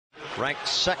ranked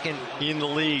second in the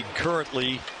league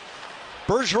currently.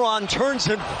 Bergeron turns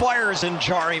and fires, and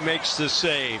Jari makes the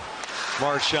save.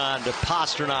 Marchand to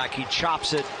PASTRÄNÁK. He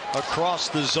chops it across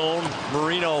the zone.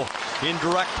 Marino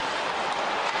indirect.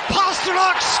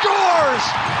 PASTRÄNÁK scores!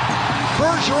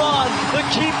 Bergeron the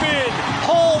keep in,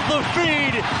 hold the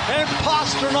feed, and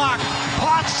PASTRÄNÁK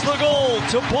pots the goal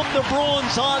to put the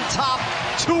Bruins on top.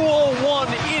 2:01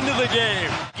 into the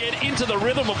game. Get into the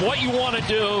rhythm of what you want to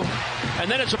do, and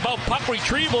then it's about puck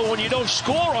retrieval when you don't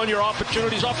score on your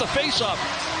opportunities off the faceoff.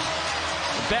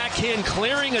 Backhand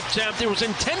clearing attempt. It was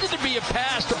intended to be a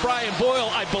pass to Brian Boyle,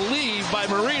 I believe, by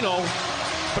Marino,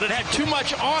 but it had too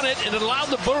much on it, and it allowed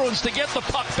the Bruins to get the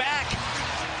puck back.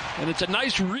 And it's a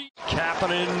nice read.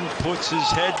 Kapanen puts his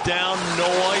head down, no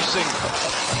icing.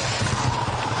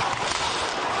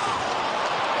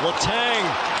 Letang,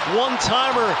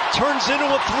 one-timer, turns into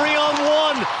a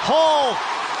 3-on-1. Hall,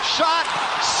 shot,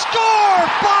 score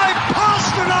by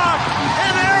PASTRÄNÁK,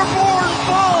 an airborne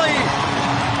volley.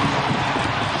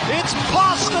 It's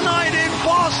Pasta night in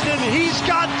Boston. He's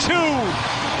got two.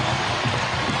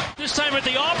 This time at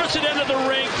the opposite end of the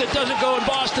rink, that doesn't go in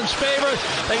Boston's favor.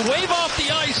 They wave off the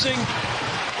icing.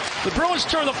 The Bruins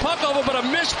turn the puck over, but a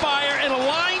misfire and a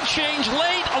line change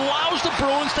late allows the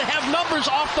Bruins to have numbers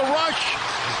off the rush.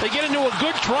 They get into a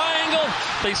good triangle.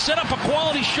 They set up a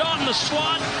quality shot in the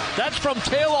slot. That's from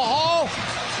Taylor Hall.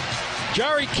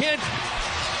 Jari can't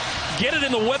get it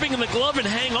in the webbing in the glove and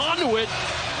hang on to it.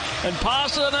 And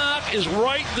PASTRÄNÁK is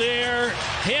right there.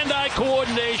 Hand-eye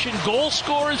coordination. Goal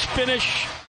scorer's finish.